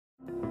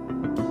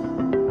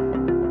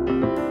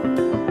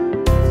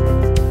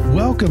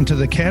Welcome to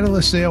the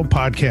Catalyst Sale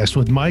Podcast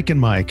with Mike and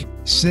Mike.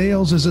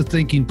 Sales is a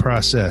thinking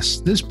process.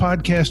 This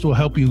podcast will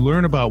help you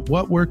learn about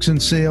what works in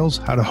sales,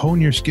 how to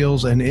hone your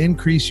skills, and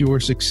increase your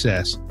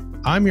success.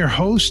 I'm your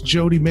host,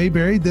 Jody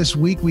Mayberry. This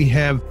week we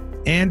have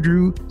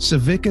Andrew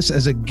Savikas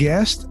as a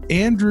guest.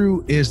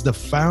 Andrew is the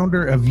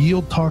founder of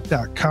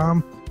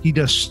YieldTalk.com. He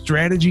does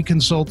strategy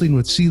consulting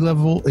with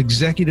C-level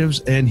executives,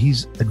 and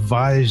he's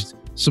advised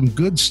some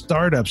good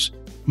startups.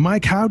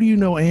 Mike, how do you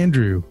know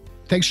Andrew?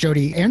 Thanks,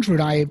 Jody. Andrew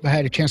and I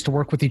had a chance to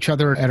work with each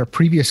other at a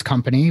previous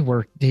company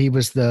where he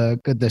was the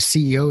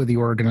CEO of the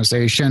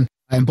organization.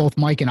 And both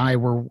Mike and I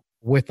were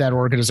with that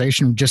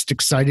organization. Just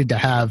excited to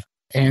have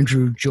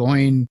Andrew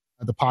join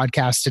the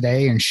podcast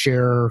today and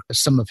share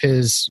some of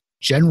his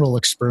general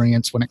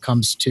experience when it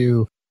comes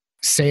to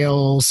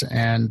sales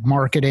and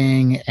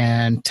marketing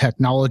and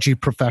technology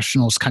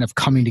professionals kind of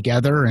coming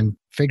together and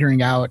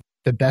figuring out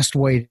the best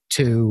way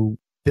to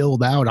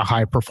build out a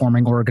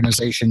high-performing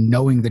organization,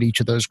 knowing that each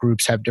of those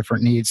groups have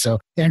different needs. So,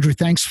 Andrew,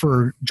 thanks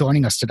for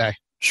joining us today.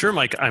 Sure,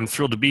 Mike. I'm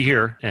thrilled to be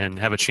here and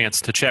have a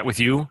chance to chat with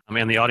you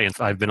and the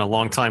audience. I've been a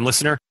long-time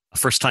listener, a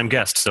first-time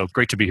guest, so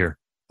great to be here.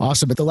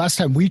 Awesome. But the last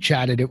time we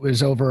chatted, it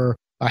was over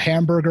a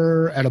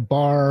hamburger at a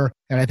bar,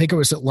 and I think it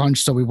was at lunch,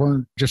 so we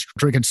weren't just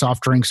drinking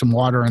soft drinks and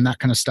water and that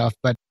kind of stuff.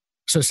 But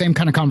so same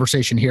kind of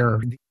conversation here.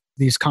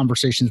 These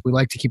conversations, we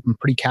like to keep them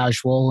pretty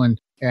casual and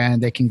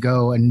they can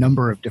go a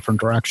number of different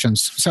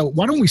directions. So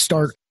why don't we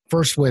start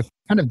first with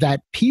kind of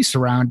that piece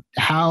around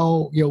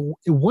how,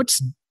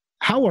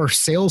 how are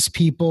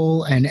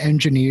salespeople and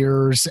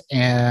engineers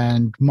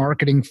and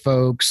marketing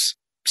folks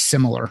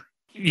similar?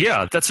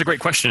 Yeah, that's a great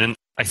question. And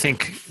I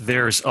think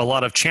there's a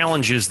lot of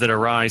challenges that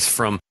arise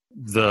from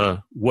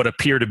what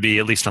appear to be,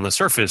 at least on the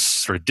surface,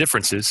 sort of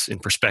differences in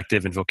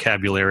perspective and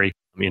vocabulary,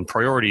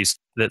 priorities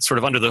that sort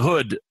of under the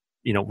hood,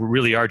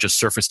 really are just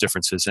surface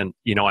differences. And,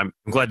 I'm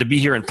glad to be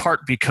here in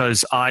part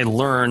because I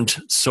learned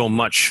so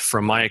much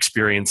from my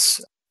experience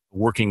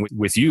working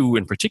with you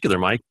in particular,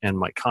 Mike, and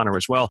Mike Connor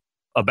as well,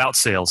 about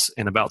sales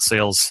and about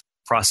sales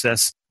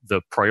process,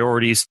 the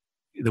priorities,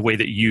 the way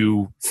that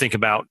you think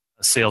about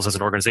sales as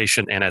an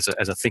organization and as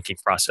a thinking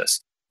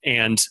process.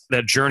 And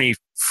that journey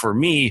for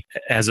me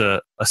as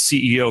a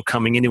CEO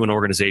coming into an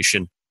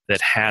organization that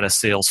had a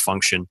sales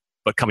function,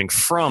 but coming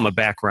from a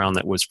background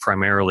that was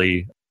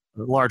primarily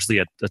largely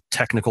a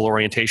technical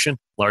orientation,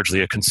 largely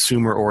a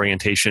consumer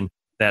orientation,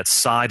 that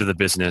side of the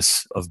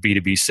business of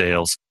B2B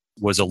sales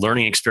was a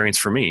learning experience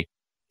for me.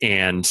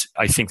 And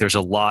I think there's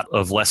a lot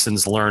of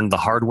lessons learned the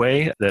hard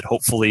way that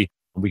hopefully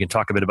we can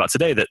talk a bit about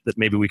today that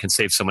maybe we can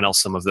save someone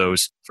else some of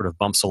those sort of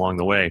bumps along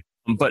the way.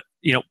 But,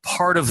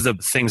 part of the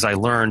things I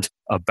learned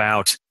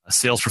about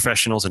sales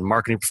professionals and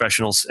marketing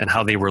professionals and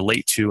how they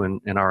relate to and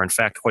are in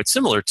fact quite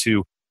similar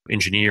to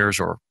engineers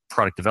or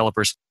product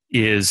developers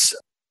is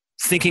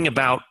thinking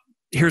about,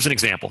 here's an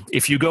example.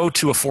 If you go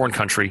to a foreign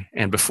country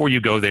and before you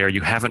go there,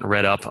 you haven't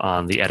read up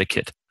on the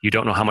etiquette, you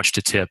don't know how much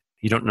to tip,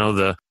 you don't know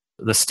the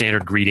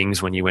standard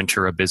greetings when you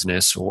enter a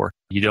business, or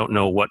you don't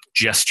know what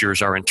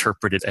gestures are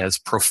interpreted as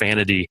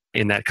profanity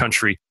in that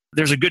country,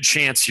 there's a good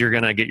chance you're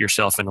going to get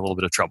yourself in a little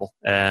bit of trouble.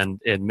 And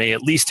it may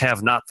at least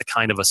have not the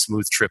kind of a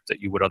smooth trip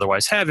that you would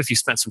otherwise have if you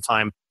spent some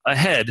time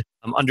ahead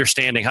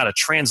understanding how to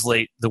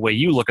translate the way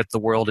you look at the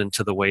world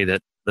into the way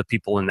that the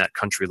people in that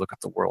country look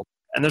at the world.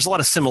 And there's a lot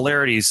of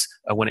similarities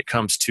when it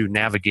comes to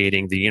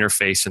navigating the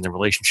interface and the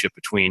relationship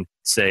between,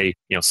 say,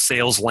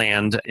 sales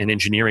land and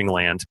engineering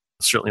land.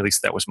 Certainly, at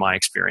least that was my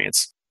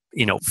experience.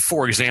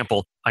 For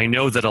example, I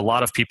know that a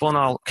lot of people, and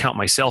I'll count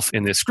myself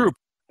in this group,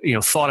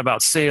 thought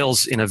about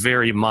sales in a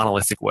very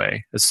monolithic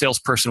way. A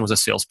salesperson was a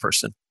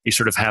salesperson. You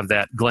sort of have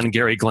that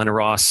Glengarry, Glen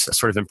Ross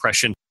sort of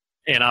impression.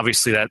 And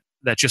obviously that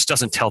just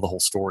doesn't tell the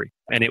whole story.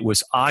 And it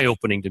was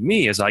eye-opening to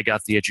me as I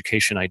got the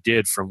education I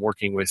did from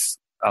working with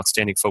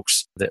outstanding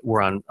folks that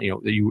were on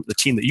the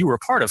team that you were a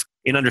part of,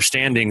 in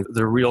understanding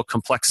the real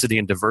complexity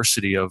and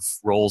diversity of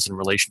roles and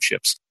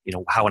relationships.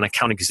 How an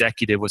account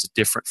executive was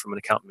different from an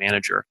account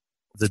manager.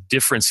 The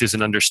difference is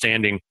in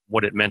understanding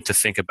what it meant to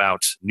think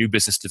about new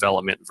business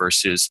development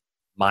versus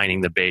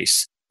mining the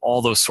base.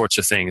 All those sorts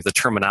of things. The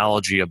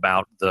terminology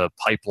about the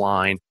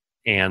pipeline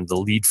and the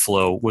lead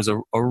flow was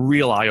a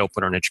real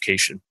eye-opener in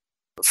education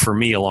for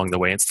me along the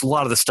way. It's a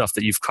lot of the stuff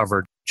that you've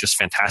covered just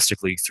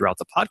fantastically throughout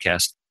the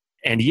podcast.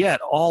 And yet,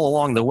 all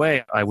along the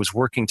way, I was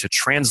working to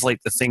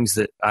translate the things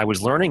that I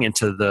was learning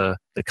into the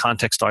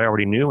context I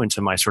already knew, into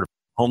my sort of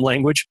home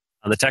language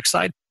on the tech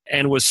side,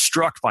 and was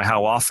struck by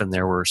how often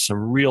there were some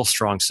real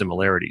strong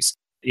similarities.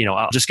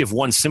 I'll just give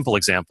one simple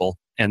example,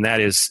 and that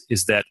is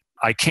that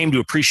I came to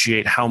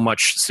appreciate how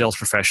much sales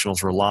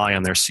professionals rely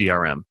on their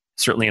CRM.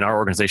 Certainly in our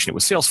organization, it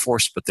was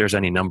Salesforce, but there's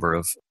any number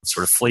of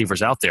sort of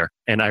flavors out there.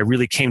 And I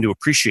really came to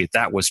appreciate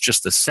that was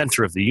just the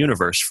center of the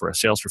universe for a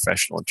sales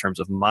professional in terms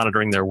of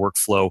monitoring their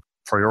workflow,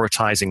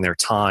 prioritizing their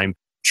time,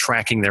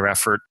 tracking their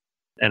effort,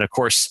 and of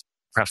course,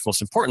 perhaps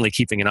most importantly,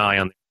 keeping an eye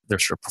on their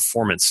sort of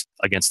performance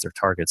against their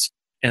targets.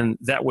 And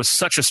that was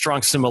such a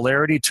strong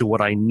similarity to what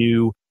I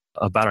knew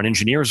about an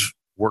engineer's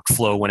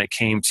workflow when it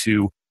came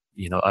to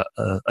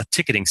a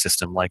ticketing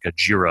system like a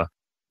Jira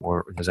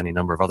or there's any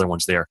number of other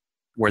ones there,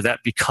 where that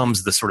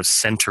becomes the sort of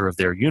center of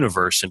their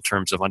universe in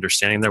terms of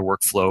understanding their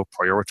workflow,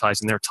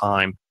 prioritizing their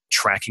time,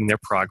 tracking their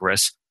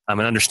progress, and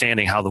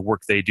understanding how the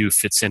work they do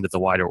fits into the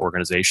wider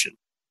organization.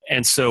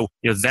 And so,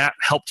 that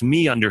helped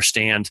me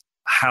understand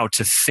how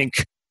to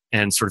think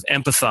and sort of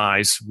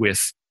empathize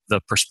with the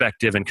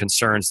perspective and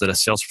concerns that a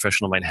sales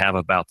professional might have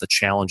about the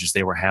challenges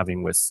they were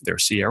having with their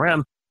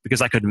CRM,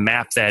 because I could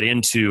map that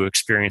into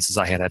experiences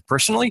I had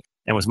personally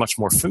and was much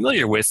more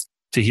familiar with,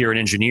 to hear an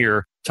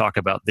engineer talk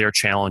about their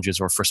challenges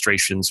or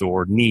frustrations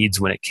or needs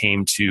when it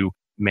came to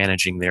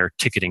managing their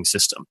ticketing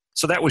system.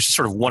 So that was just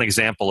sort of one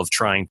example of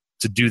trying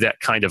to do that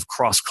kind of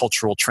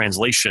cross-cultural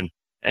translation.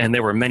 And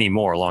there were many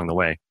more along the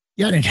way.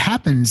 Yeah, and it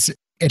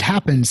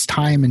happens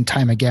time and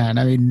time again.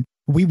 I mean,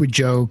 we would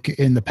joke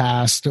in the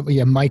past,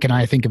 Mike and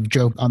I think have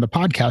joked on the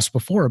podcast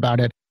before about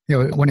it.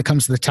 When it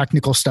comes to the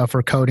technical stuff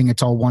or coding,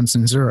 it's all ones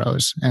and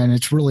zeros. And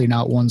it's really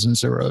not ones and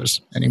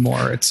zeros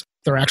anymore.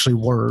 They're actually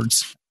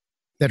words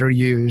that are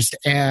used.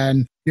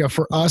 And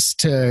for us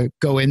to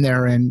go in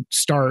there and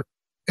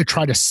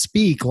try to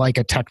speak like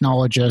a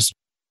technologist,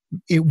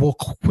 it will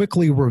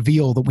quickly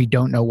reveal that we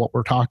don't know what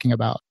we're talking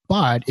about.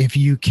 But if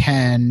you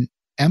can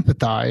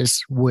empathize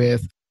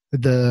with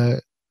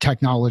the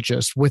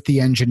technologist, with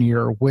the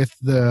engineer, with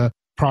the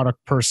product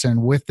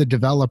person, with the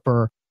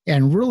developer,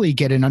 and really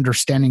get an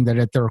understanding that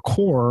at their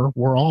core,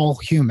 we're all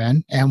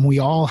human and we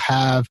all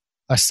have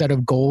a set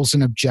of goals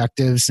and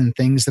objectives and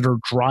things that are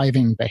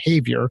driving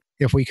behavior.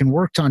 If we can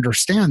work to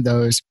understand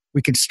those,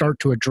 we can start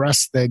to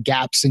address the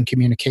gaps in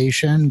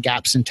communication,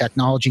 gaps in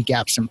technology,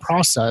 gaps in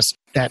process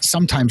that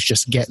sometimes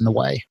just get in the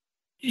way.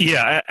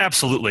 Yeah,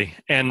 absolutely.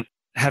 And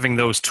having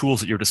those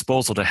tools at your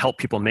disposal to help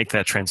people make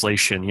that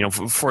translation.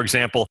 For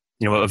example,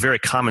 a very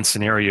common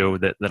scenario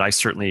that I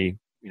certainly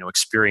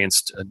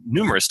experienced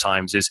numerous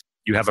times is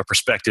you have a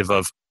perspective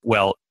of,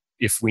 well,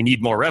 if we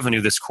need more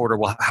revenue this quarter,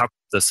 well, how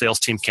the sales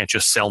team can't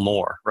just sell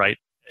more, right?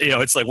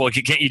 It's like, well,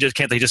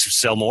 can't they just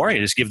sell more? You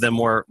just give them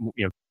more,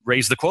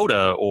 raise the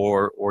quota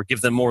or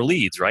give them more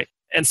leads, right?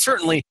 And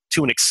certainly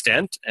to an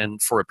extent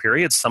and for a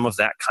period, some of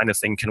that kind of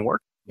thing can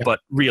work. Yep. But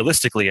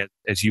realistically,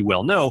 as you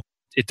well know,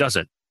 it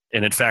doesn't.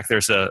 And in fact,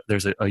 there's a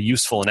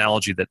useful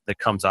analogy that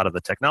comes out of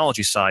the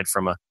technology side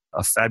from a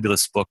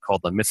fabulous book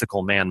called The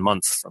Mythical Man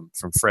Month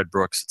from Fred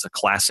Brooks. It's a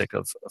classic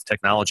of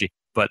technology.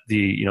 But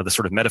the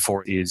sort of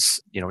metaphor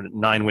is,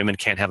 9 women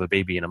can't have a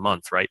baby in a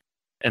month, right?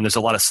 And there's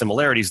a lot of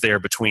similarities there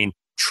between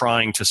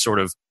trying to sort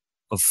of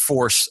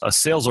force a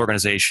sales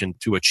organization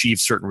to achieve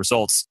certain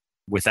results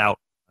without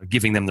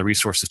giving them the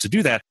resources to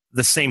do that.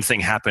 The same thing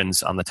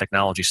happens on the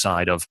technology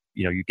side of,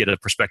 you get a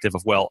perspective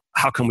of, well,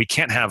 how come we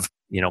can't have,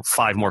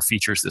 5 more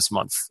features this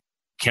month?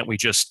 Can't we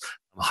just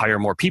hire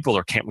more people,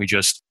 or can't we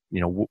just,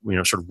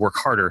 sort of work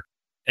harder?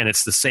 And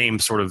it's the same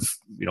sort of,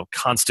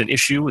 constant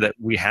issue that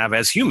we have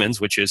as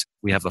humans, which is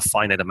we have a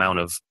finite amount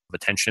of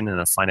attention and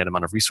a finite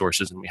amount of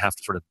resources, and we have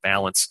to sort of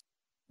balance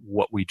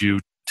what we do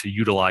to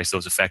utilize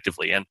those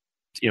effectively. And,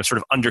 sort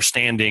of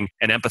understanding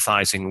and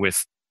empathizing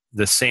with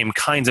the same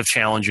kinds of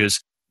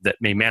challenges that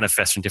may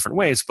manifest in different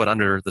ways, but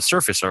under the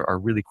surface are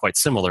really quite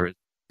similar,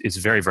 is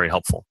very, very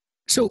helpful.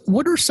 So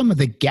what are some of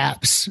the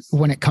gaps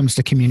when it comes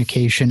to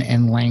communication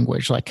and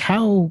language? Like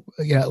how,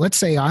 let's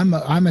say I'm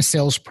a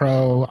sales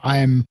pro,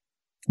 I'm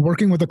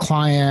working with a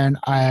client,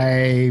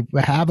 I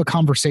have a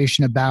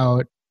conversation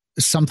about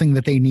something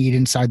that they need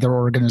inside their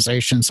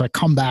organization. So I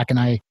come back and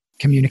I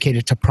communicate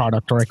it to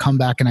product, or I come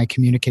back and I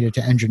communicate it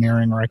to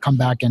engineering, or I come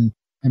back and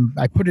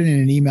I put it in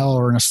an email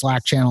or in a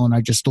Slack channel and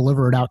I just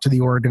deliver it out to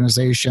the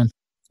organization.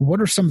 What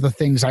are some of the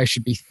things I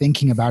should be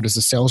thinking about as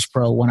a sales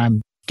pro when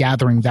I'm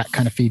gathering that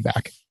kind of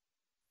feedback?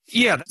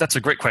 Yeah, that's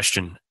a great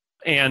question.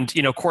 And,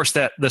 of course,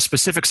 that the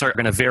specifics are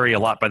going to vary a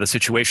lot by the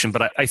situation,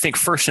 but I think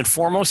first and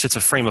foremost, it's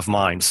a frame of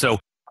mind. So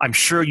I'm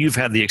sure you've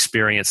had the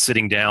experience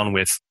sitting down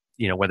with,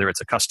 whether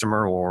it's a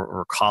customer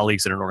or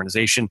colleagues in an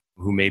organization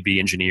who may be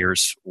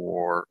engineers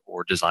or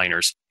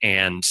designers,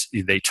 and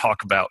they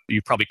talk about,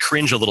 you probably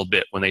cringe a little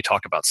bit when they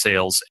talk about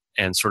sales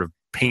and sort of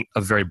paint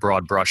a very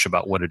broad brush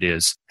about what it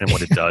is and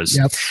what it does.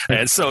 Yep.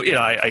 And so,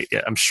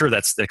 I'm sure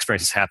that's the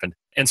experience has happened.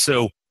 And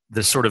so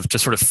to sort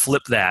of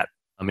flip that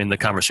in the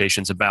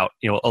conversations about,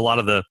 a lot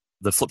of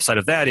the flip side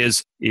of that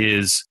is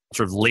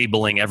sort of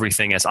labeling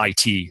everything as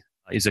IT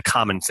is a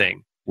common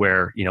thing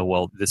where,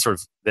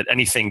 that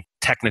anything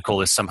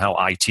technical is somehow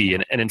IT.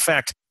 And in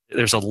fact,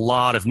 there's a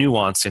lot of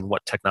nuance in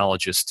what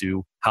technologists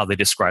do, how they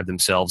describe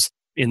themselves.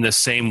 In the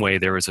same way,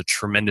 there is a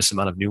tremendous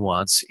amount of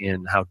nuance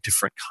in how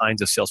different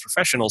kinds of sales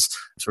professionals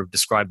sort of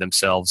describe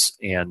themselves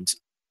and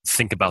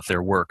think about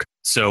their work.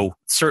 So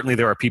certainly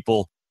there are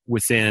people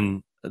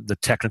within the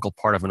technical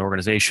part of an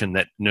organization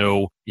that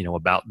know,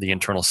 about the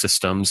internal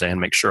systems and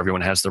make sure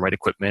everyone has the right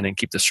equipment and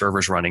keep the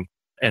servers running.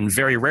 And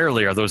very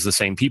rarely are those the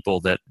same people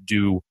that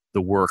do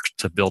the work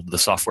to build the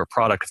software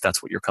product, if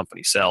that's what your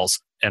company sells.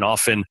 And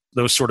often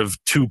those sort of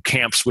two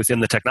camps within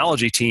the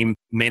technology team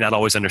may not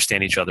always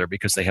understand each other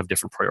because they have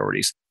different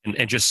priorities.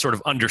 And just sort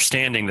of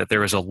understanding that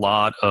there is a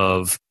lot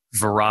of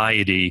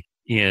variety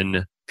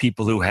in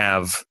people who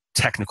have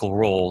technical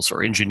roles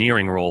or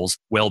engineering roles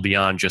well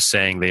beyond just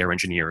saying they are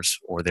engineers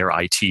or they're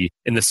IT,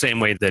 in the same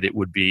way that it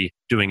would be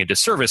doing a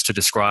disservice to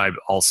describe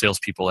all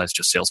salespeople as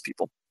just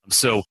salespeople.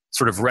 So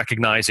sort of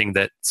recognizing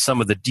that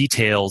some of the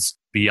details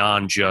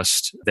beyond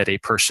just that a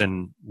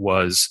person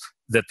was,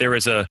 that there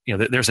is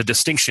there's a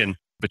distinction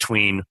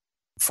between,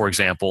 for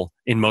example,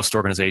 in most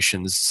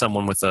organizations,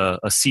 someone with a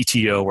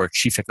CTO or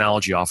Chief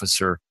Technology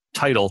Officer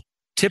title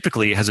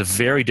typically has a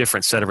very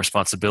different set of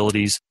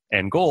responsibilities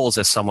and goals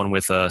as someone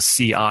with a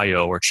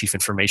CIO or Chief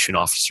Information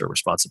Officer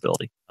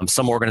responsibility.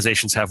 Some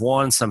organizations have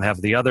one, some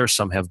have the other,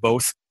 some have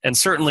both. And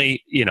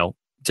certainly,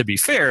 to be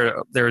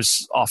fair,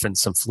 there's often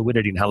some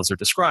fluidity in how those are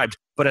described.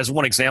 But as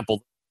one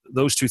example,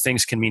 those two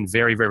things can mean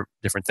very, very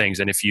different things.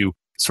 And if you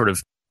sort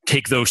of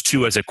take those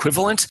two as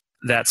equivalent,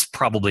 that's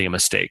probably a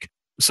mistake.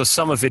 So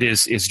some of it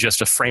is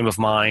just a frame of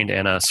mind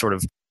and a sort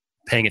of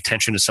paying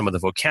attention to some of the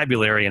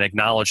vocabulary and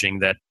acknowledging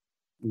that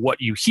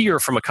what you hear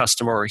from a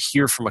customer or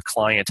hear from a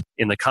client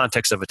in the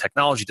context of a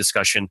technology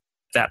discussion,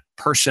 that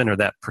person or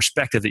that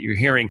perspective that you're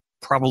hearing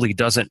probably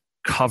doesn't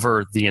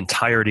cover the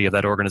entirety of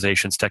that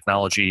organization's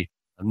technology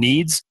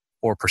needs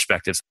or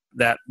perspectives.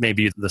 That may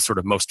be the sort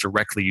of most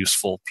directly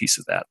useful piece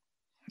of that.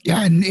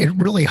 Yeah, and it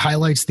really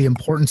highlights the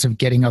importance of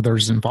getting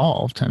others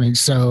involved. I mean,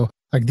 so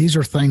like these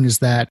are things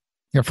that,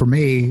 for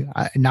me,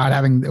 not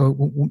having,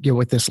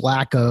 with this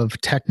lack of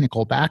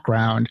technical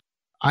background,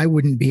 I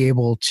wouldn't be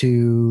able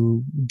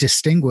to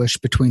distinguish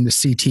between the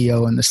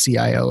CTO and the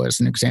CIO as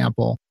an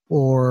example,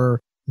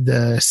 or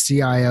the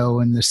CIO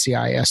and the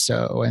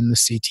CISO and the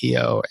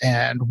CTO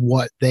and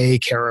what they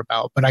care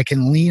about. But I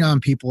can lean on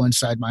people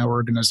inside my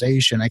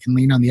organization. I can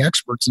lean on the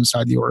experts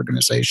inside the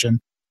organization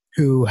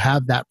who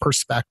have that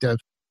perspective.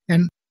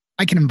 And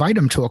I can invite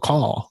them to a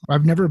call.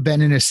 I've never been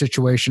in a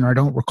situation, or I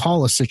don't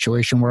recall a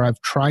situation where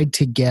I've tried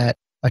to get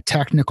a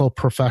technical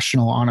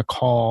professional on a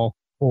call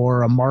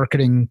or a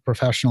marketing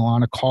professional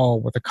on a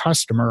call with a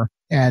customer,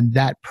 and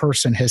that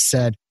person has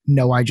said,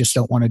 no, I just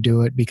don't want to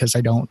do it because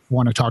I don't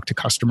want to talk to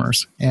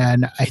customers.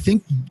 And I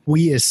think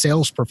we as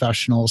sales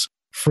professionals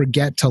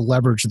forget to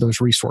leverage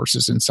those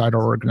resources inside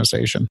our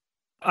organization.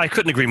 I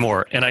couldn't agree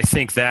more. And I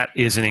think that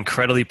is an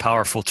incredibly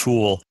powerful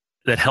tool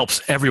that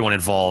helps everyone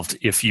involved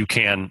if you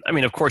can. I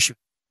mean, of course, you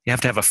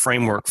have to have a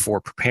framework for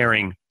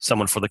preparing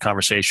someone for the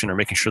conversation or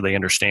making sure they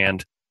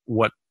understand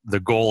what the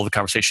goal of the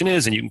conversation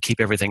is, and you can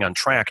keep everything on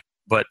track.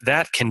 But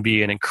that can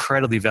be an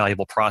incredibly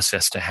valuable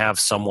process to have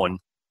someone,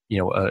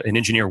 an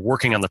engineer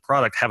working on the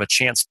product, have a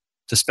chance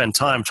to spend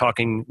time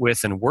talking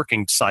with and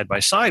working side by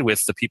side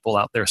with the people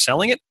out there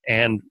selling it,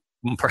 and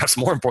perhaps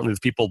more importantly,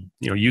 the people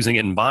using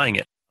it and buying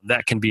it.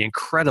 That can be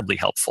incredibly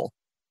helpful.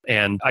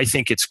 And I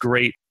think it's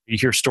great. You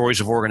hear stories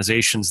of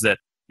organizations that,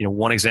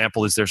 one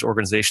example is there's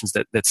organizations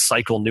that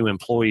cycle new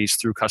employees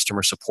through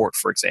customer support,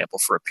 for example,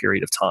 for a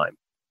period of time.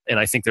 And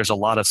I think there's a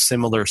lot of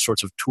similar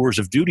sorts of tours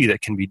of duty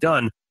that can be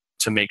done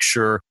to make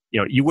sure,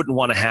 you wouldn't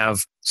want to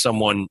have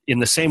someone in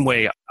the same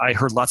way. I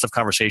heard lots of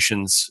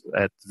conversations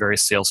at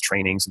various sales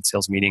trainings and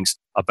sales meetings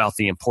about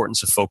the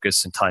importance of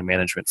focus and time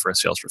management for a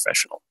sales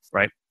professional,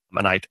 right?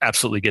 And I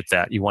absolutely get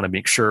that. You want to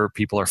make sure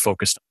people are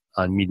focused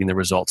on meeting the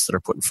results that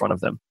are put in front of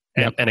them.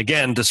 And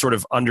again, to sort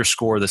of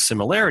underscore the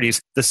similarities,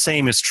 the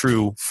same is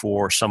true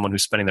for someone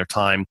who's spending their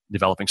time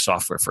developing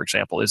software, for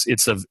example.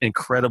 It's an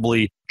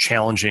incredibly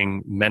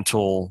challenging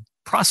mental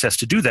process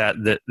to do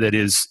that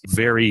is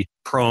very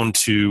prone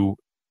to,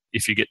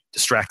 if you get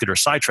distracted or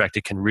sidetracked,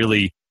 it can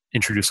really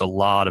introduce a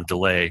lot of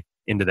delay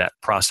into that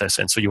process.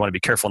 And so you want to be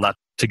careful not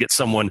to get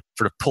someone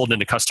sort of pulled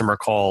into customer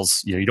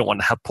calls. You don't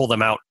want to pull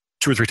them out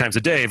 2 or 3 times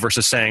a day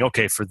versus saying,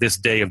 okay, for this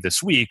day of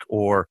this week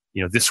or,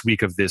 this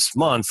week of this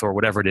month or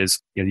whatever it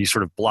is, you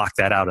sort of block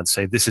that out and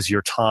say, this is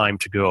your time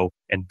to go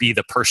and be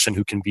the person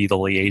who can be the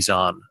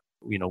liaison,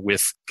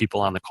 with people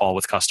on the call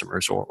with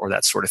customers or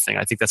that sort of thing.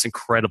 I think that's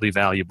incredibly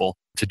valuable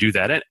to do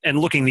that. And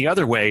looking the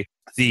other way,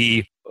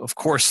 of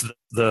course,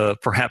 the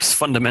perhaps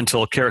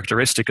fundamental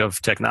characteristic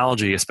of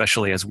technology,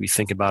 especially as we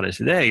think about it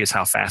today, is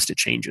how fast it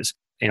changes.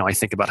 I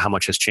think about how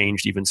much has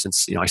changed even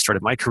since, I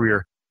started my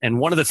career. And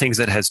one of the things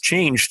that has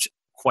changed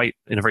quite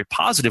in a very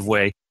positive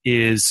way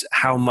is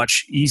how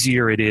much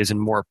easier it is and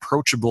more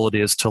approachable it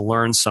is to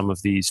learn some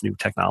of these new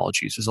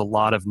technologies. There's a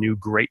lot of new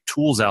great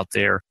tools out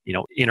there,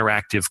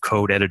 interactive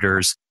code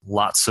editors,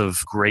 lots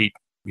of great,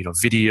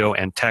 video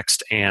and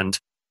text and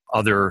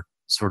other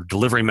sort of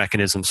delivery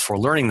mechanisms for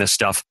learning this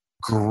stuff,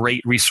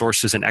 great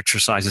resources and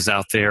exercises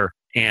out there.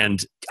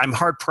 And I'm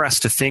hard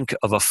pressed to think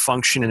of a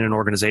function in an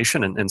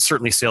organization, and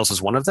certainly sales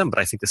is one of them, but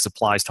I think this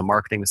applies to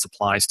marketing, this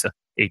applies to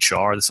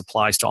HR, this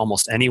applies to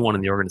almost anyone in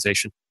the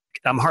organization.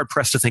 I'm hard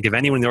pressed to think of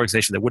anyone in the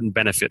organization that wouldn't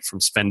benefit from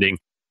spending,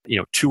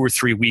 2 or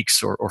 3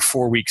 weeks or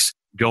 4 weeks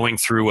going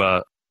through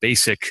a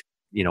basic,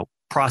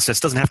 process.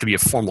 It doesn't have to be a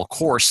formal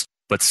course,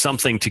 but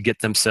something to get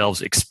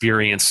themselves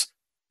experience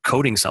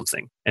coding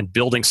something and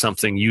building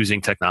something using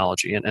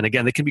technology. And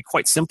again, they can be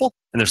quite simple,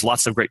 and there's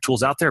lots of great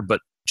tools out there, but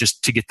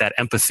just to get that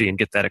empathy and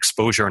get that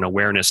exposure and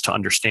awareness to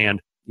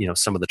understand,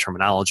 some of the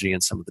terminology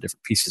and some of the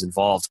different pieces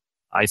involved,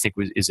 I think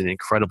is an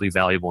incredibly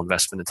valuable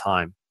investment in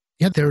time.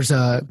 Yeah,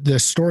 the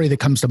story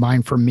that comes to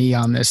mind for me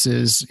on this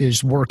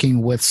is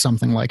working with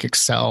something like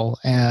Excel.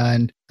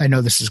 And I know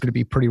this is going to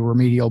be pretty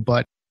remedial,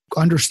 but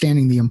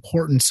understanding the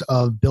importance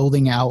of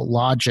building out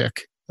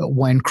logic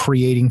when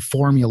creating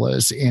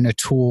formulas in a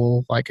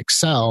tool like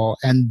Excel,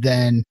 and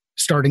then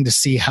starting to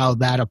see how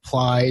that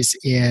applies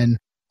in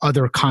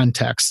other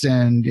contexts.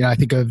 And I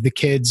think of the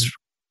kids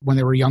when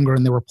they were younger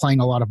and they were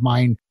playing a lot of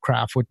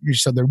Minecraft, which you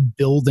said they're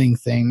building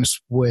things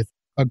with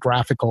a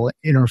graphical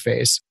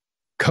interface.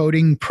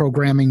 Coding,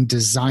 programming,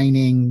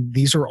 designing,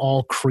 these are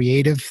all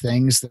creative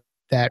things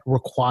that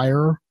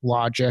require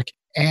logic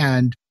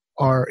and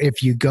are,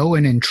 if you go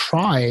in and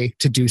try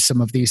to do some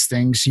of these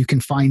things, you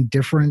can find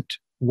different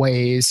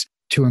ways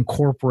to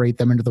incorporate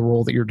them into the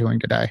role that you're doing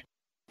today.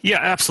 Yeah,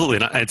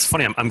 absolutely. And it's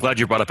funny, I'm glad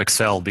you brought up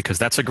Excel, because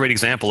that's a great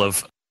example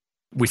of,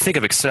 we think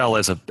of Excel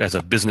as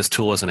a business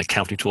tool, as an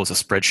accounting tool, as a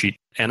spreadsheet.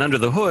 And under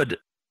the hood,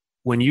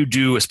 when you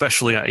do,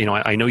 especially,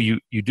 I know you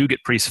do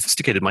get pretty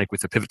sophisticated, Mike,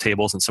 with the pivot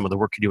tables and some of the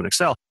work you do in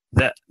Excel,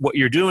 that what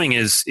you're doing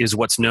is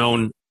what's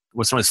known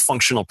as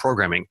functional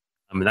programming.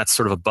 I mean, that's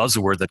sort of a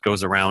buzzword that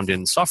goes around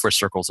in software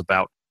circles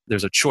about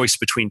there's a choice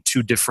between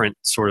two different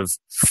sort of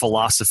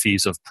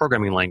philosophies of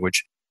programming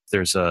language.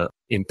 There's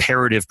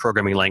imperative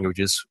programming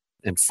languages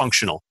and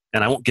functional.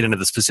 And I won't get into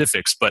the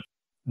specifics, but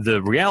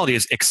the reality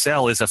is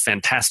Excel is a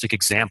fantastic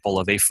example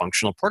of a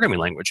functional programming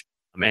language.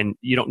 And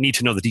you don't need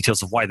to know the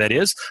details of why that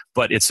is,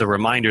 but it's a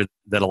reminder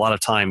that a lot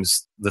of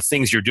times the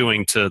things you're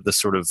doing to the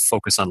sort of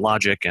focus on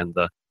logic and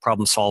the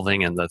problem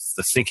solving and the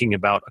thinking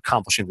about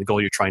accomplishing the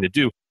goal you're trying to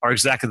do are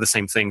exactly the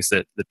same things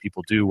that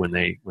people do when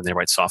they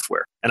write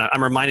software. And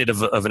I'm reminded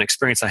of an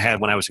experience I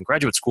had when I was in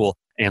graduate school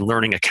and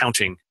learning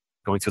accounting,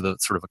 going through the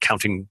sort of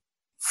accounting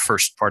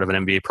first part of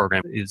an MBA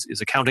program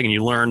is accounting, and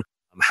you learn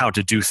how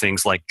to do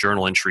things like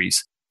journal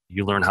entries.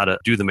 You learn how to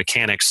do the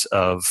mechanics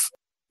of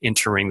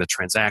entering the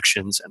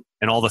transactions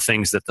and all the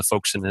things that the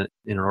folks in an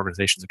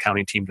organization's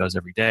accounting team does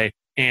every day.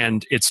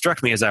 And it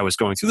struck me as I was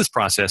going through this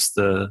process,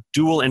 the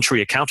dual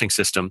entry accounting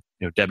system,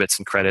 debits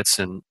and credits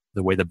and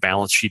the way the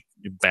balance sheet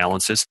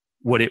balances,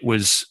 what it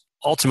was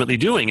ultimately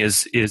doing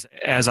is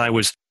as I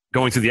was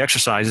going through the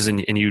exercises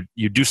and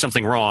you do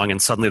something wrong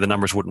and suddenly the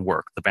numbers wouldn't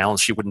work. The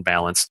balance sheet wouldn't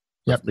balance.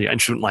 Yep. The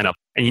entry wouldn't line up.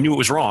 And you knew it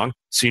was wrong.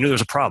 So you knew there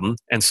was a problem.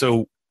 And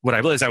so what I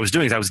realized I was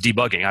doing is I was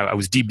debugging. I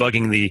was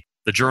debugging the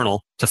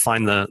journal to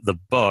find the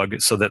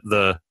bug so that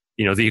the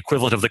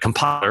equivalent of the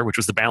compiler, which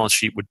was the balance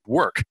sheet, would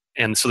work.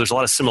 And so there's a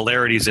lot of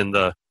similarities in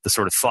the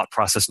sort of thought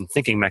process and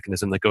thinking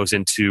mechanism that goes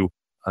into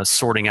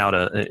sorting out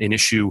an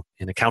issue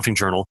in accounting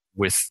journal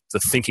with the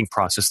thinking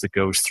process that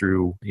goes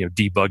through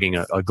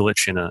debugging a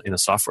glitch in a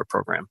software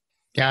program.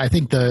 Yeah, I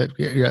think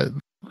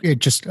it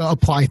just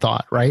apply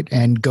thought, right?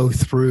 And go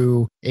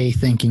through a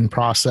thinking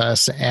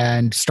process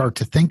and start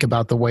to think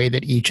about the way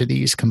that each of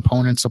these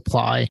components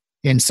apply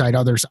inside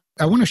others.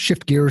 I want to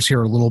shift gears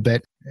here a little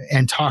bit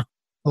and talk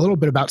a little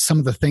bit about some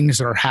of the things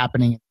that are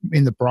happening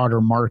in the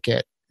broader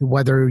market,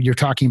 whether you're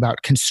talking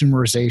about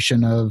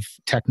consumerization of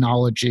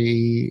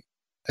technology.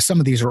 Some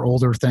of these are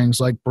older things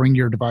like bring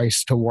your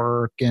device to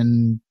work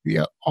and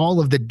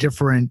all of the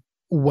different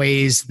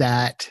ways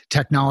that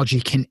technology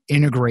can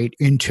integrate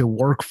into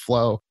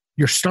workflow.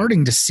 You're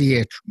starting to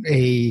see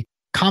a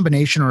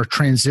combination or a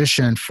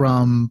transition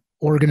from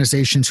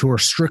organizations who are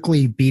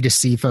strictly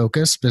B2C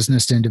focused,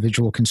 business to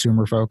individual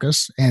consumer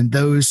focused, and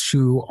those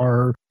who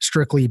are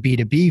strictly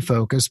B2B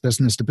focused,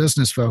 business to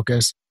business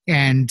focused,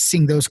 and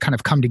seeing those kind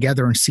of come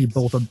together and see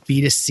both a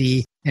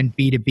B2C and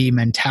B2B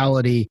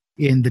mentality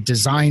in the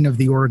design of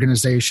the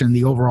organization,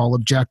 the overall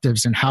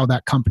objectives, and how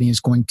that company is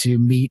going to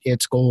meet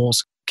its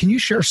goals. Can you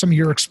share some of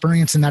your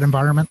experience in that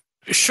environment?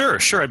 Sure.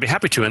 I'd be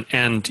happy to.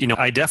 And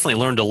I definitely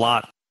learned a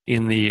lot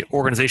in the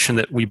organization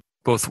that we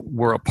both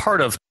were a part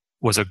of.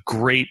 Was a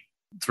great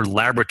sort of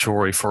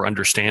laboratory for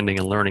understanding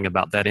and learning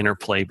about that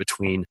interplay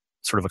between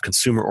sort of a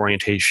consumer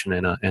orientation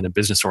and a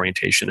business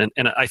orientation.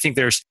 And I think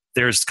there's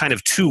kind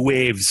of two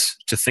waves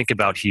to think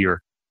about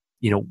here.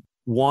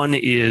 One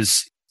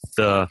is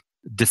the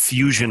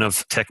diffusion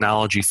of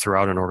technology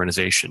throughout an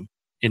organization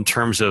in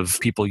terms of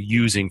people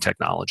using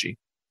technology.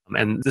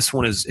 And this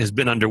one has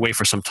been underway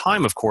for some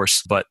time, of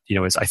course, but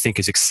I think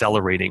is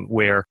accelerating,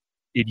 where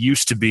it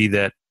used to be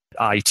that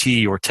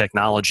IT or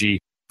technology,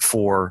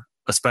 for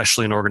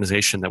especially an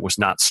organization that was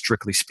not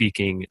strictly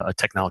speaking a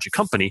technology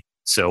company,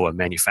 so a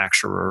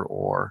manufacturer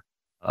or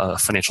a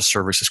financial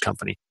services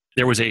company,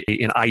 there was an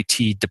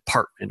IT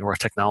department or a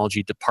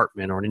technology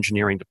department or an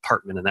engineering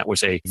department, and that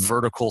was a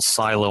vertical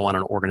silo on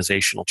an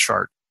organizational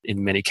chart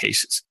in many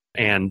cases.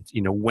 And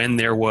when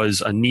there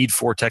was a need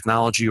for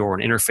technology or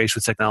an interface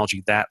with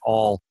technology, that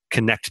all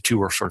connected to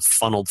or sort of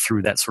funneled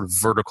through that sort of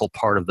vertical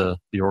part of the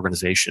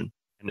organization.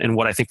 And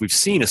what I think we've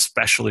seen,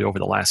 especially over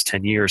the last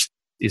 10 years,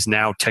 is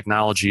now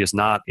technology is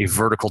not a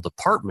vertical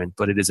department,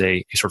 but it is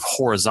a sort of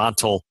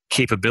horizontal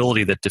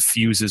capability that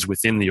diffuses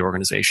within the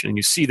organization. And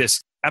you see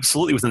this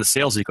absolutely within the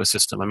sales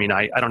ecosystem. I mean,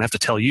 I don't have to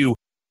tell you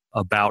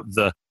about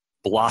the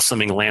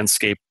blossoming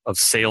landscape of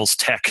sales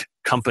tech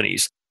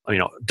companies.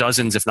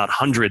 Dozens, if not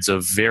hundreds,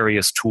 of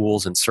various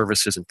tools and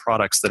services and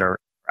products that are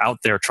out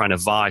there trying to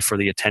vie for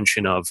the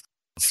attention of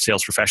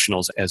sales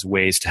professionals as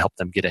ways to help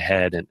them get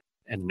ahead and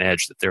an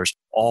edge, that there's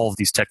all of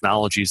these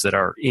technologies that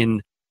are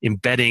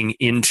embedding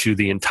into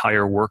the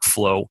entire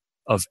workflow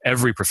of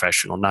every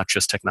professional, not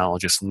just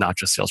technologists, not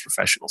just sales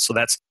professionals. So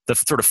that's the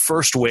sort of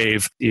first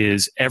wave,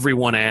 is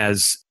everyone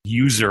as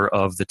user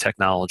of the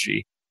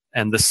technology.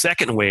 And the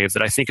second wave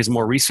that I think is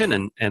more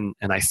recent and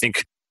I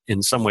think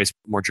in some ways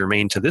more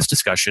germane to this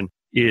discussion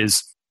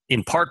is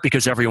in part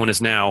because everyone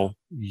is now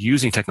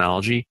using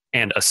technology,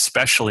 and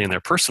especially in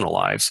their personal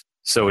lives.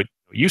 So it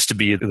used to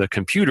be the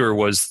computer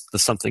was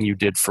something you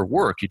did for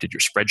work. You did your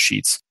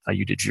spreadsheets,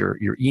 you did your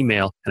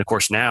email. And of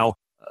course now,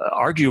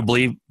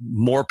 arguably,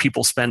 more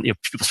people spend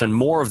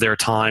more of their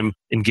time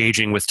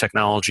engaging with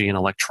technology and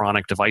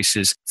electronic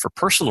devices for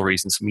personal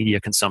reasons, media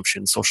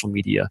consumption, social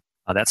media,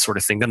 that sort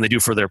of thing, than they do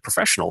for their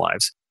professional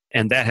lives.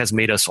 And that has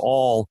made us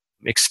all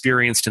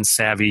experienced and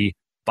savvy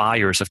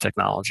buyers of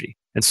technology.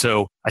 And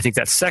so I think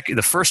that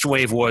the first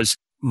wave was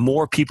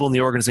more people in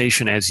the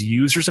organization as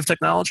users of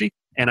technology.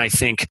 And I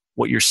think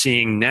what you're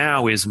seeing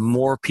now is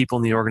more people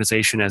in the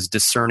organization as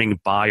discerning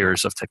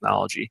buyers of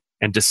technology,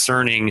 and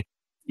discerning,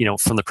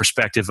 from the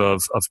perspective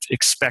of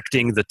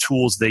expecting the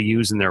tools they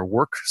use in their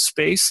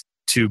workspace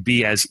to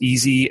be as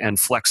easy and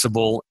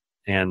flexible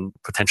and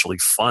potentially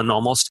fun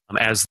almost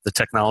as the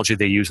technology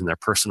they use in their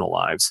personal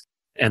lives.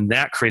 And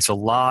that creates a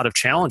lot of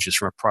challenges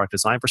from a product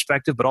design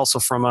perspective, but also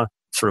from a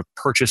sort of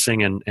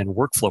purchasing and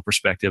workflow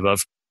perspective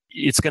of,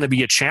 it's going to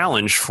be a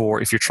challenge for,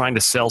 if you're trying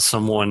to sell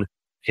someone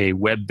a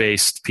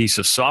web-based piece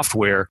of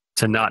software,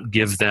 to not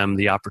give them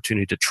the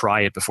opportunity to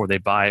try it before they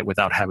buy it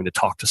without having to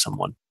talk to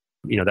someone.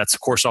 That's of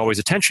course always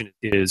a tension,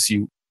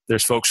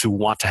 there's folks who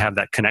want to have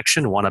that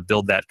connection, want to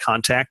build that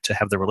contact, to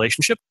have the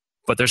relationship,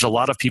 but there's a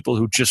lot of people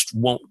who just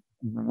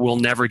will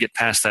never get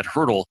past that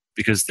hurdle,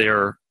 because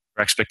their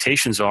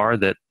expectations are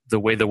that the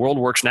way the world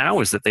works now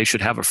is that they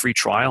should have a free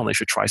trial and they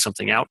should try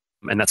something out.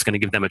 And that's going to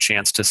give them a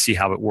chance to see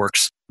how it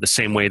works the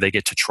same way they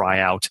get to try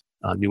out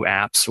new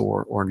apps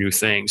or new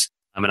things.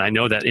 I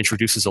know that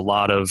introduces a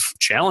lot of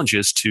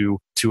challenges to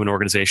an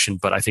organization,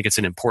 but I think it's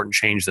an important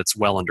change that's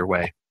well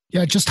underway.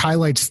 Yeah, it just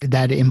highlights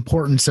that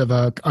importance of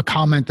a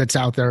comment that's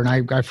out there.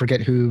 And I forget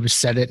who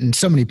said it, and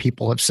so many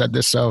people have said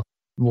this, so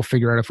we'll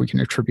figure out if we can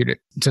attribute it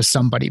to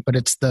somebody. But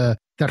it's that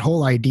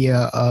whole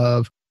idea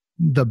of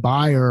the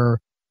buyer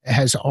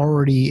has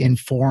already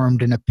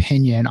informed an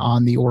opinion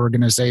on the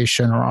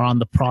organization or on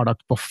the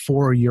product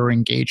before you're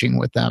engaging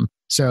with them.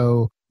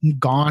 So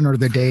gone are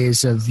the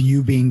days of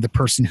you being the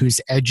person who's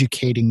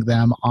educating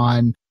them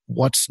on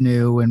what's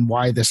new and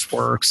why this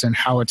works and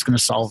how it's going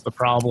to solve the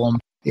problem.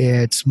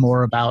 It's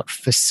more about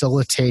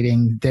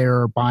facilitating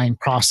their buying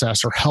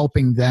process or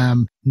helping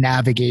them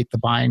navigate the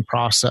buying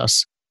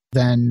process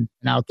than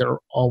out there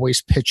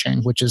always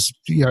pitching, which is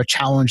a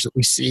challenge that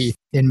we see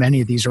in many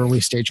of these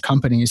early stage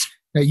companies.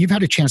 Now, you've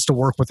had a chance to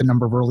work with a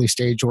number of early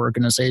stage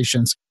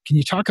organizations. Can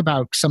you talk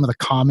about some of the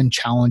common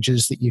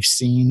challenges that you've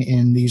seen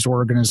in these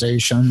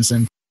organizations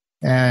and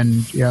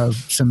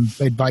some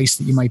advice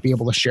that you might be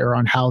able to share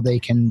on how they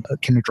can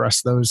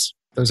address those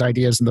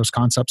ideas and those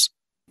concepts?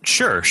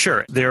 Sure.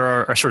 There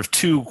are sort of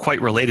two quite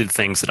related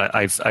things that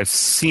I've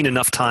seen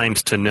enough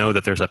times to know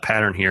that there's a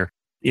pattern here.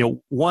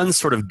 One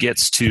sort of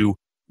gets to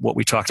what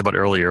we talked about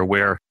earlier,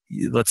 where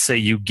let's say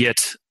you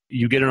get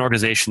an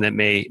organization that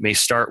may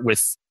start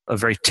with a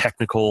very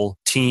technical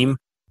team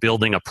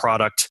building a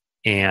product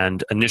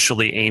and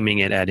initially aiming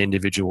it at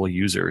individual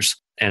users,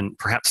 and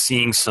perhaps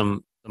seeing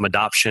some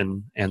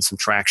adoption and some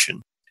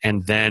traction.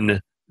 And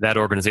then that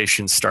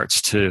organization starts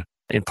to,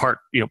 in part,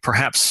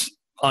 perhaps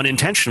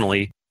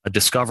unintentionally,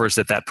 discovers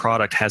that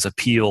product has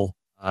appeal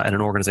in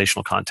an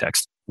organizational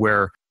context,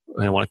 where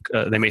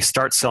they may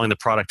start selling the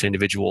product to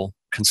individual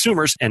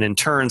consumers, and in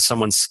turn,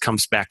 someone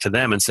comes back to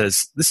them and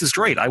says, "This is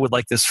great. I would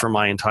like this for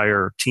my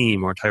entire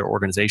team or entire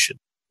organization."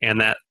 And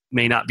that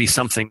may not be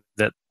something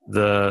that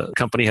the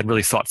company had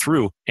really thought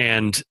through.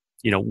 And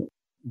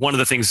one of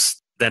the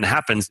things then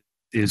happens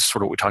is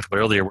sort of what we talked about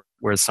earlier,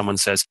 where someone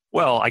says,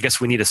 "Well, I guess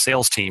we need a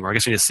sales team, or I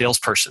guess we need a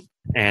salesperson."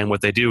 And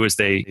what they do is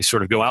they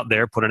sort of go out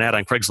there, put an ad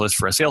on Craigslist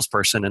for a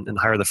salesperson, and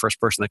hire the first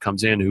person that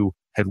comes in who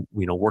had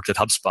worked at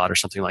HubSpot or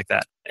something like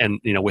that. And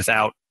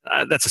without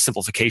that's a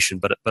simplification,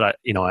 but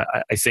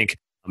I think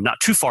I'm not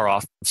too far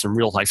off from some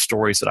real life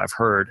stories that I've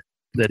heard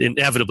that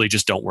inevitably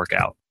just don't work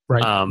out.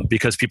 Right.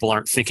 Because people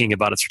aren't thinking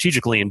about it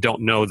strategically and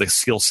don't know the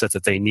skill set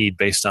that they need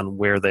based on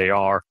where they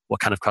are, what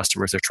kind of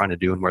customers they're trying to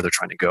do, and where they're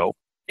trying to go.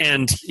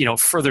 And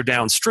further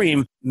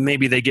downstream,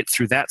 maybe they get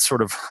through that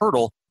sort of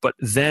hurdle, but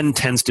then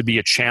tends to be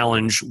a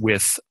challenge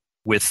with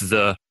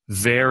the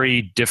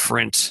very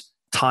different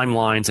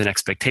timelines and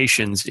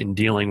expectations in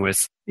dealing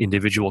with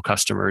individual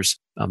customers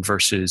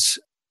versus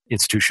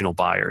institutional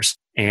buyers.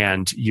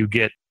 And you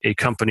get a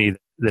company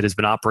that has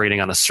been operating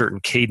on a certain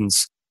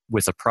cadence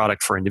with a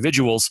product for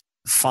individuals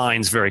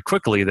finds very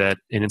quickly that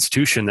an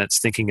institution that's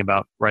thinking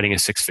about writing a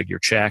six-figure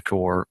check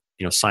or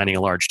signing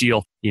a large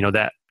deal,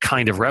 that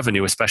kind of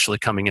revenue, especially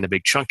coming in a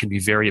big chunk, can be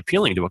very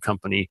appealing to a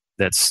company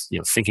that's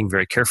thinking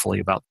very carefully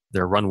about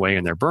their runway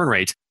and their burn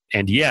rate.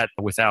 And yet,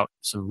 without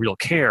some real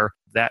care,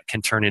 that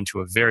can turn into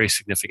a very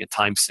significant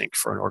time sink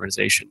for an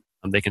organization.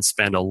 They can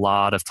spend a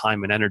lot of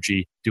time and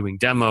energy doing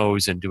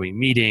demos and doing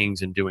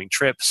meetings and doing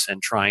trips and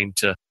trying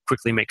to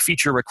quickly make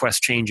feature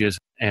request changes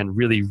and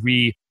really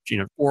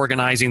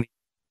organizing,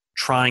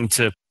 trying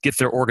to get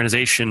their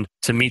organization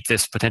to meet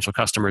this potential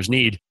customer's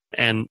need.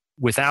 And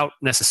without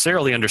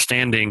necessarily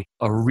understanding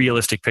a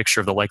realistic picture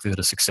of the likelihood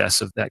of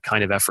success of that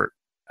kind of effort.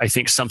 I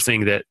think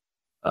something that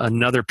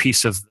another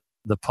piece of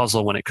the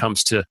puzzle when it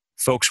comes to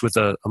folks with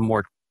a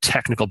more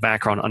technical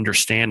background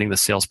understanding the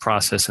sales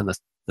process and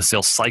the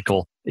sales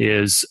cycle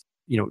is,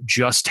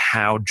 just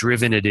how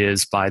driven it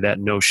is by that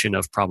notion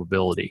of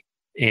probability.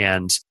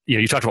 And,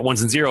 you talked about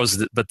ones and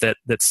zeros, but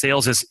that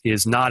sales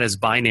is not as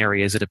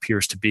binary as it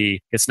appears to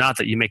be. It's not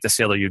that you make the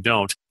sale or you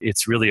don't.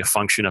 It's really a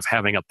function of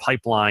having a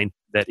pipeline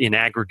that in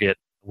aggregate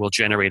will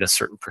generate a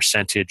certain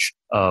percentage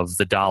of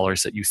the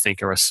dollars that you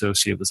think are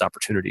associated with those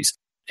opportunities.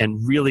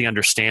 And really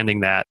understanding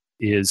that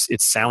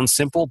it sounds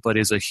simple, but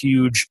is a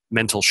huge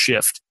mental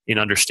shift in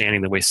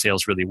understanding the way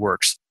sales really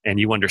works. And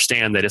you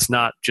understand that it's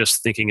not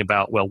just thinking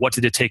about, well, what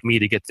did it take me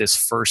to get this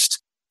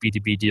first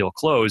B2B deal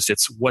closed?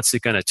 It's what's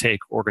it going to take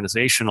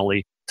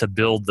organizationally to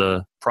build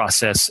the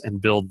process and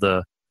build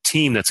the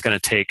team that's going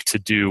to take to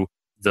do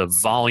the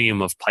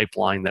volume of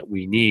pipeline that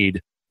we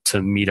need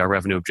to meet our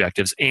revenue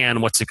objectives,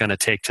 and what's it going to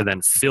take to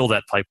then fill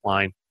that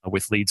pipeline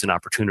with leads and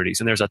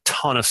opportunities. And there's a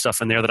ton of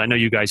stuff in there that I know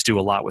you guys do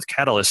a lot with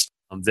Catalyst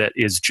that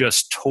is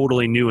just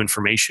totally new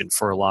information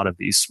for a lot of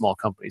these small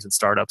companies and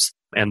startups.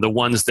 And the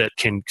ones that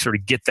can sort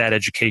of get that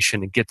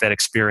education and get that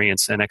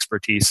experience and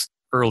expertise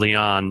early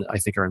on, I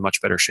think are in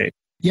much better shape.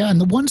 Yeah, and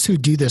the ones who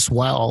do this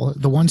well,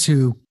 the ones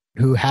who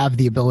have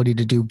the ability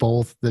to do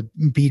both the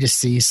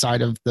B2C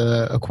side of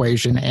the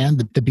equation and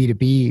the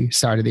B2B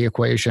side of the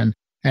equation,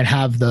 and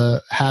have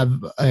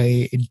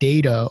a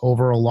data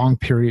over a long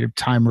period of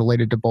time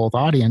related to both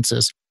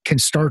audiences, can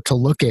start to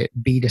look at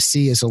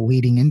B2C as a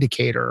leading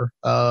indicator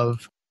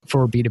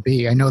for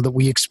B2B. I know that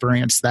we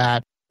experienced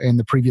that in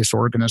the previous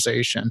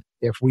organization.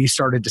 If we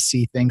started to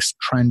see things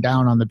trend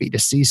down on the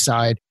B2C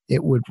side,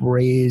 it would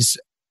raise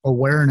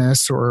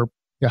awareness or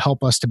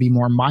help us to be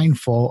more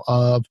mindful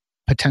of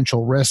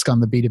potential risk on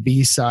the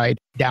B2B side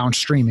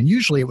downstream. And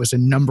usually it was a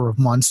number of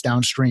months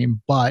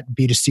downstream, but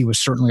B2C was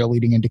certainly a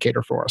leading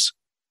indicator for us.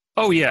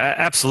 Oh, yeah,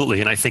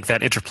 absolutely. And I think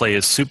that interplay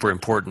is super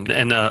important.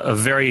 And a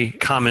very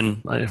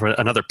common,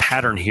 another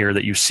pattern here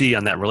that you see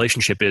on that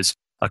relationship is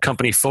a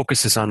company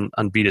focuses on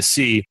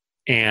B2C.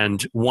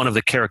 And one of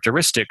the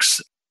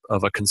characteristics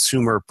of a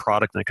consumer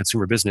product and a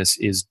consumer business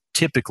is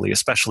typically,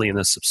 especially in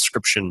the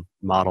subscription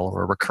model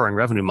or recurring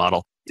revenue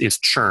model, is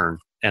churn.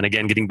 And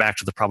again, getting back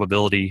to the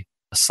probability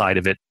side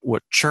of it,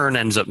 what churn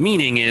ends up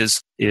meaning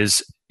is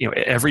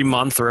every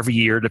month or every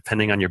year,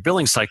 depending on your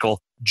billing cycle,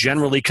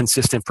 generally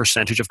consistent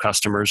percentage of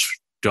customers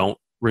don't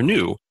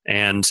renew.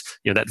 And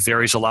that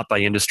varies a lot by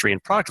industry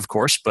and product, of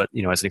course. But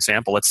as an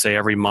example, let's say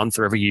every month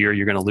or every year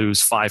you're going to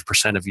lose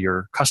 5% of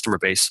your customer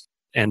base,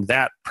 and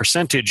that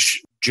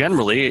percentage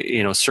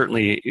generally,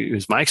 certainly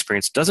is my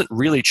experience, doesn't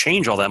really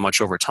change all that much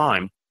over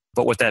time.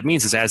 But what that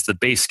means is as the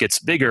base gets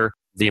bigger,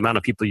 the amount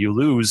of people you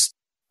lose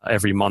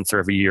every month or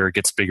every year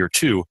gets bigger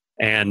too.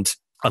 And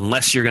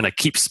unless you're going to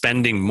keep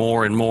spending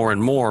more and more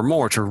and more and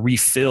more to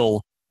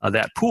refill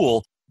that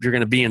pool, you're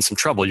going to be in some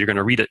trouble. You're going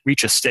to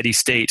reach a steady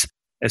state.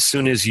 As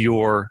soon as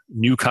your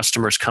new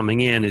customers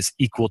coming in is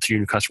equal to your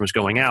new customers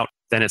going out,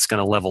 then it's going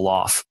to level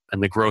off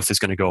and the growth is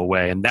going to go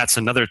away. And that's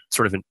another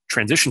sort of a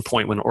transition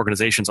point when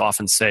organizations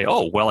often say,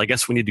 oh, well, I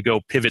guess we need to go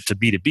pivot to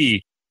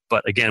B2B.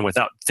 But again,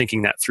 without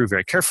thinking that through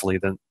very carefully,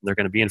 then they're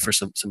going to be in for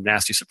some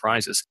nasty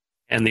surprises.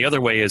 And the other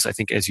way is, I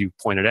think, as you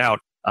pointed out,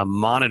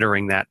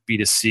 monitoring that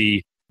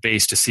B2C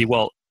base to see,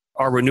 well,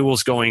 are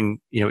renewals going,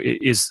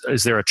 is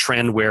there a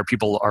trend where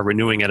people are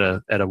renewing at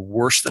a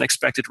worse than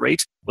expected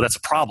rate? Well, that's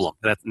a problem.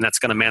 And that's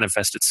going to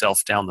manifest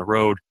itself down the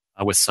road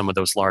with some of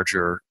those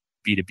larger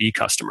B2B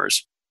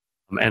customers.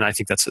 And I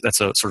think that's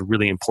a sort of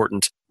really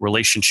important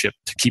relationship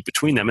to keep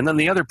between them. And then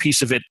the other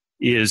piece of it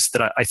is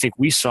that I think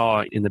we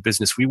saw in the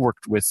business we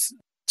worked with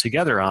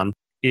together on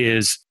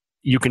is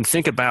you can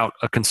think about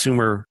a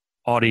consumer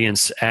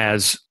audience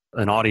as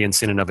an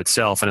audience in and of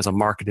itself and as a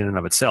market in and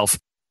of itself.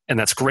 And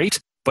that's great,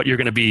 but you're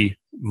going to be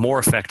more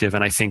effective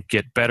and I think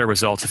get better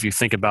results if you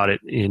think about it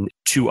in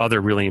two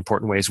other really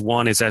important ways.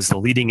 One is as the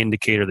leading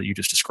indicator that you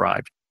just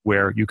described,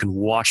 where you can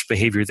watch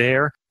behavior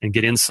there and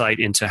get insight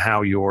into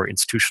how your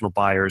institutional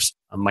buyers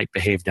might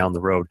behave down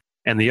the road.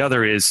 And the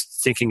other is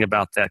thinking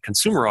about that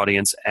consumer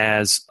audience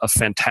as a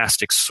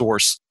fantastic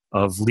source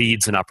of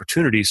leads and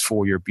opportunities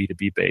for your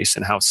B2B base,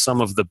 and how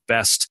some of the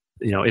best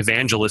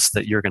evangelists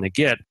that you're going to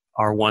get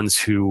are ones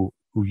who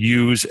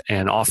use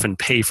and often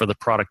pay for the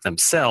product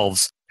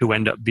themselves, who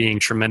end up being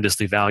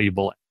tremendously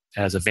valuable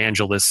as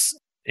evangelists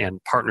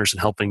and partners in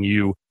helping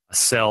you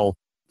sell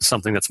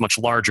something that's much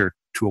larger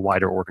to a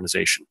wider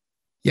organization.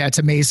 Yeah, it's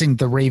amazing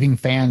the raving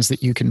fans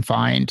that you can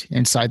find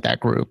inside that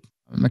group,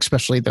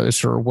 especially those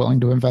who are willing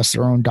to invest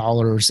their own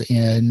dollars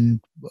in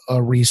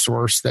a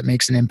resource that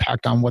makes an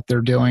impact on what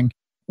they're doing.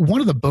 one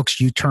of the books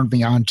you turned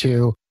me on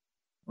to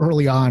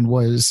early on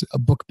was A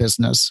Book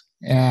Business.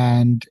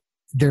 And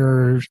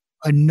there's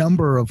a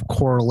number of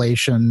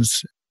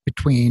correlations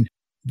between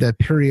the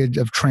period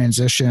of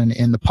transition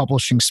in the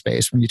publishing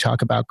space when you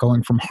talk about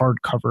going from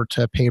hardcover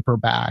to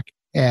paperback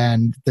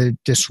and the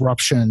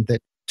disruption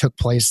that took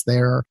place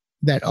there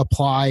that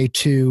apply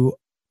to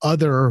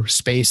other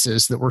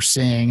spaces that we're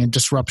seeing and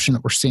disruption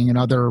that we're seeing in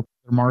other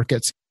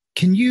markets.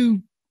 Can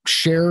you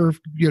share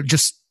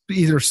just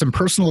either some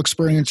personal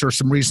experience or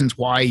some reasons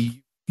why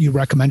you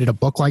recommended a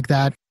book like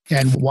that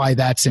and why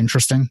that's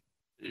interesting?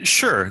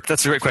 Sure.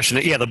 That's a great question.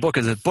 Yeah, the book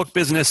is A Book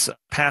Business,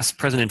 Past,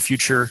 Present, and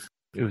Future.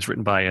 It was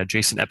written by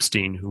Jason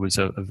Epstein, who was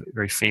a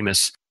very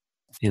famous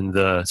in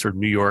the sort of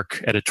New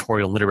York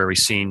editorial literary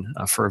scene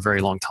for a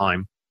very long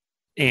time.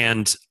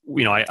 And,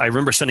 I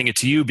remember sending it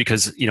to you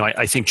because,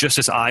 I think just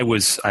as I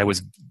was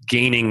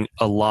gaining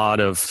a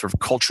lot of sort of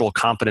cultural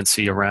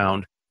competency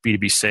around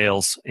B2B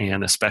sales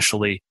and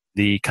especially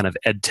the kind of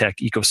ed tech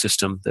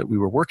ecosystem that we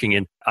were working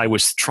in, I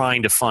was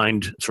trying to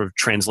find sort of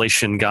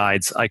translation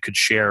guides I could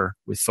share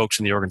with folks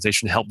in the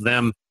organization to help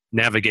them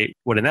navigate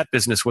what in that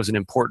business was an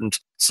important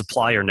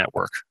supplier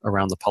network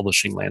around the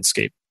publishing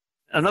landscape.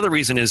 Another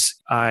reason is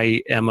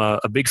I am a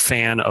big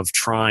fan of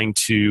trying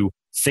to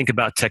think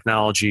about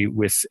technology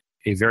with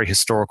a very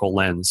historical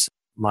lens.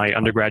 My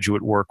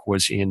undergraduate work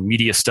was in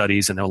media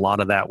studies, and a lot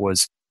of that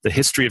was the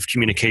history of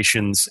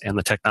communications and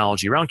the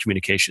technology around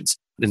communications.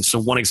 And so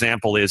one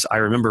example is I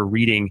remember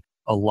reading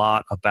a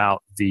lot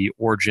about the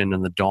origin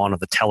and the dawn of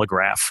the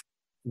telegraph,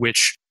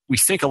 which we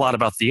think a lot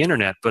about the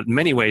internet, but in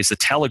many ways the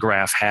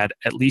telegraph had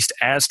at least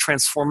as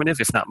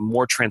transformative, if not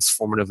more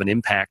transformative an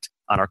impact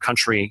on our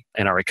country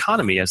and our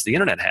economy as the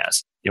internet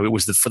has. It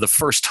was for the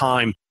first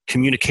time,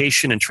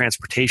 communication and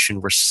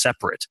transportation were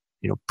separate.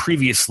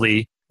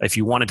 Previously, if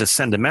you wanted to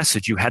send a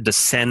message, you had to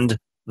send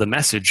the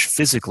message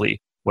physically,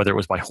 whether it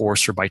was by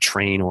horse or by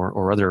train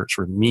or other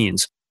sort of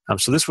means.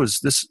 So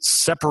this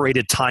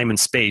separated time and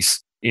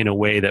space in a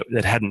way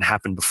that hadn't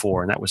happened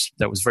before, and that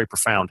was very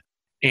profound.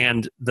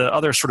 And the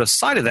other sort of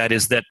side of that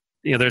is that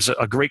there's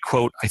a great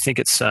quote. I think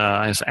it's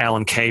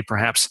Alan Kay,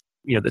 perhaps.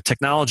 The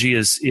technology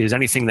is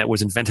anything that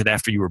was invented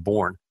after you were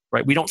born,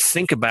 right? We don't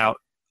think about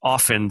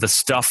often the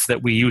stuff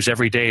that we use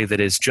every day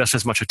that is just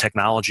as much a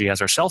technology as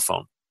our cell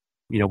phone.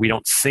 We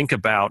don't think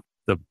about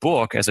the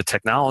book as a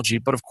technology,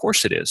 but of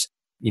course it is.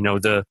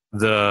 The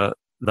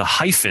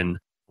hyphen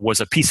was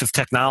a piece of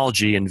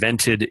technology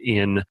invented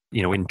in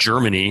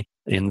Germany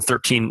in the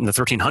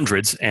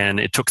 1300s, and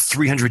it took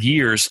 300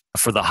 years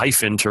for the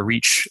hyphen to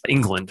reach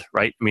England,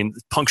 right? I mean,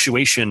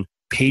 punctuation,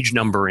 page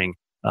numbering,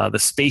 the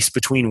space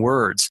between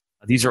words,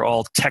 these are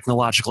all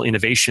technological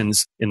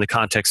innovations in the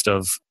context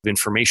of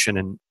information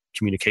and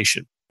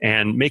communication.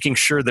 And making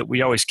sure that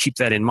we always keep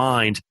that in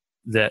mind,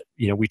 that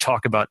we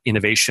talk about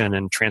innovation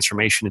and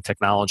transformation in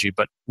technology,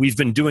 but we've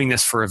been doing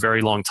this for a very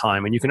long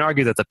time. And you can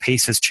argue that the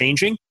pace is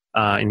changing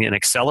and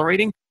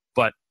accelerating,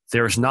 but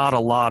there's not a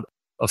lot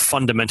of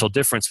fundamental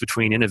difference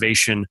between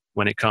innovation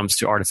when it comes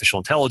to artificial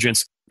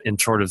intelligence and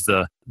sort of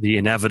the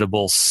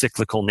inevitable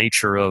cyclical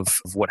nature of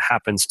what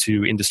happens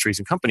to industries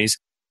and companies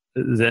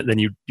than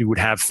you would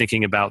have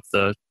thinking about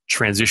the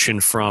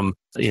transition from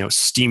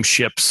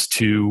steamships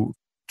to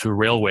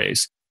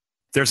railways.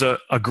 There's a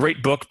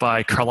great book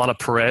by Carlota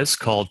Perez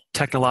called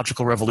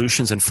Technological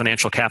Revolutions and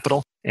Financial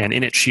Capital. And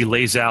in it, she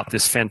lays out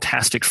this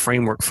fantastic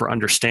framework for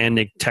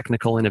understanding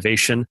technical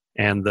innovation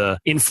and the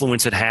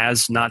influence it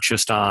has, not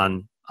just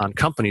on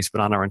companies,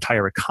 but on our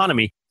entire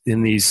economy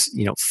in these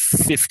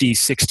 50,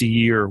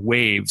 60-year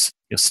waves,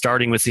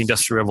 starting with the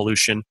Industrial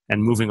Revolution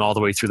and moving all the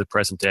way through the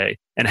present day.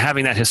 And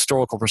having that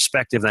historical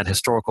perspective, that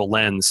historical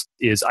lens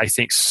is, I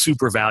think,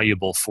 super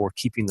valuable for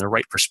keeping the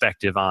right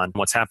perspective on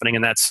what's happening.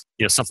 And that's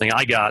something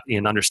I got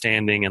in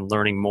understanding and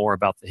learning more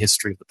about the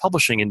history of the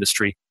publishing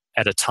industry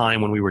at a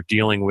time when we were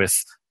dealing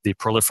with the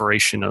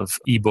proliferation of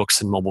ebooks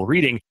and mobile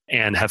reading,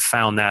 and have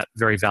found that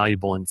very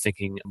valuable in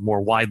thinking more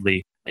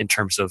widely in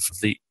terms of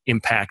the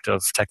impact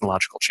of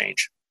technological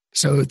change.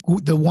 So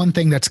the one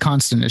thing that's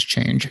constant is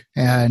change,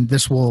 and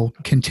this will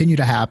continue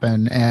to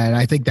happen. And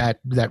I think that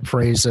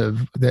phrase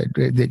of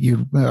that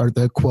you, or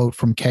the quote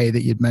from Kay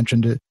that you'd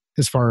mentioned,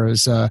 as far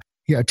as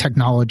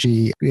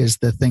technology is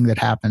the thing that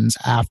happens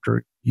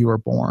after you are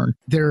born.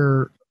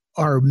 There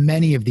are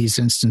many of these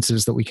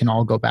instances that we can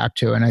all go back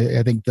to, and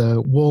I think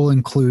we'll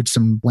include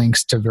some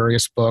links to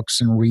various books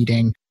and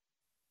reading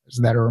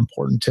that are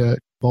important to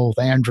both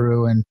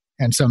Andrew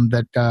and some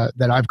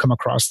that I've come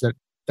across that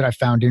I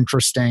found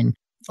interesting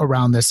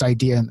around this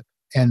idea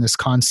and this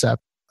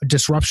concept.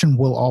 Disruption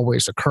will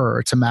always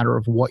occur. It's a matter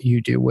of what you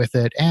do with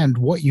it and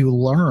what you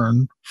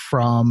learn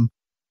from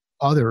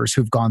others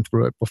who've gone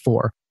through it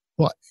before.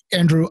 Well,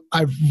 Andrew,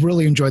 I've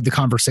really enjoyed the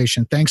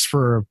conversation. Thanks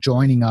for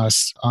joining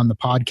us on the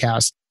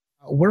podcast.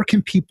 Where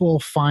can people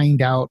find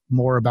out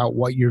more about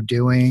what you're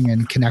doing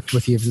and connect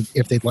with you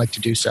if they'd like to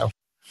do so?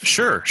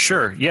 Sure.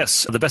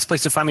 Yes. The best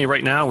place to find me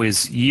right now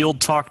is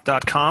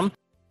YieldTalk.com.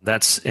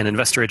 That's an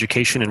investor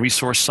education and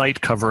resource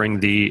site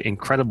covering the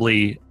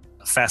incredibly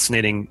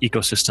fascinating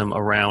ecosystem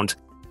around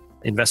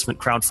investment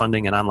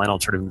crowdfunding and online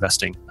alternative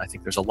investing. I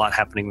think there's a lot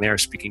happening there.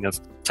 Speaking of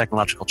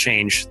technological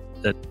change,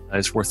 that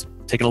is worth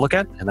taking a look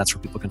at, and that's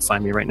where people can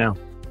find me right now.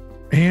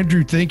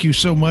 Andrew, thank you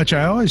so much.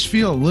 I always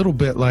feel a little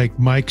bit like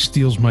Mike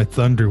steals my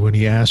thunder when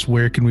he asks,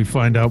 where can we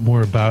find out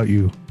more about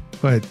you?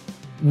 But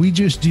we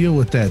just deal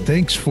with that.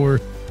 Thanks for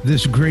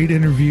this great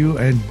interview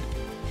and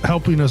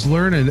helping us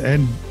learn.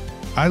 And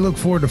I look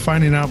forward to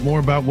finding out more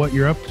about what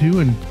you're up to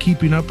and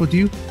keeping up with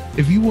you.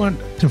 If you want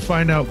to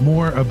find out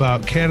more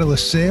about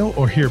Catalyst Sale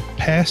or hear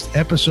past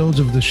episodes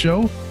of the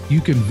show, you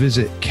can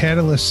visit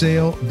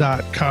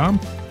catalystsale.com.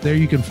 There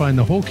you can find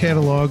the whole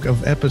catalog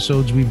of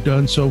episodes we've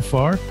done so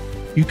far.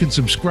 You can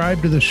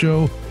subscribe to the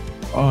show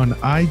on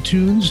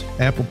iTunes,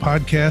 Apple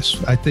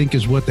Podcasts, I think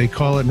is what they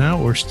call it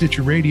now, or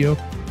Stitcher Radio.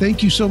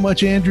 Thank you so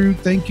much, Andrew.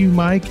 Thank you,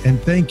 Mike. And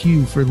thank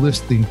you for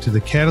listening to the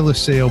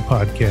Catalyst Sale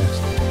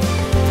Podcast.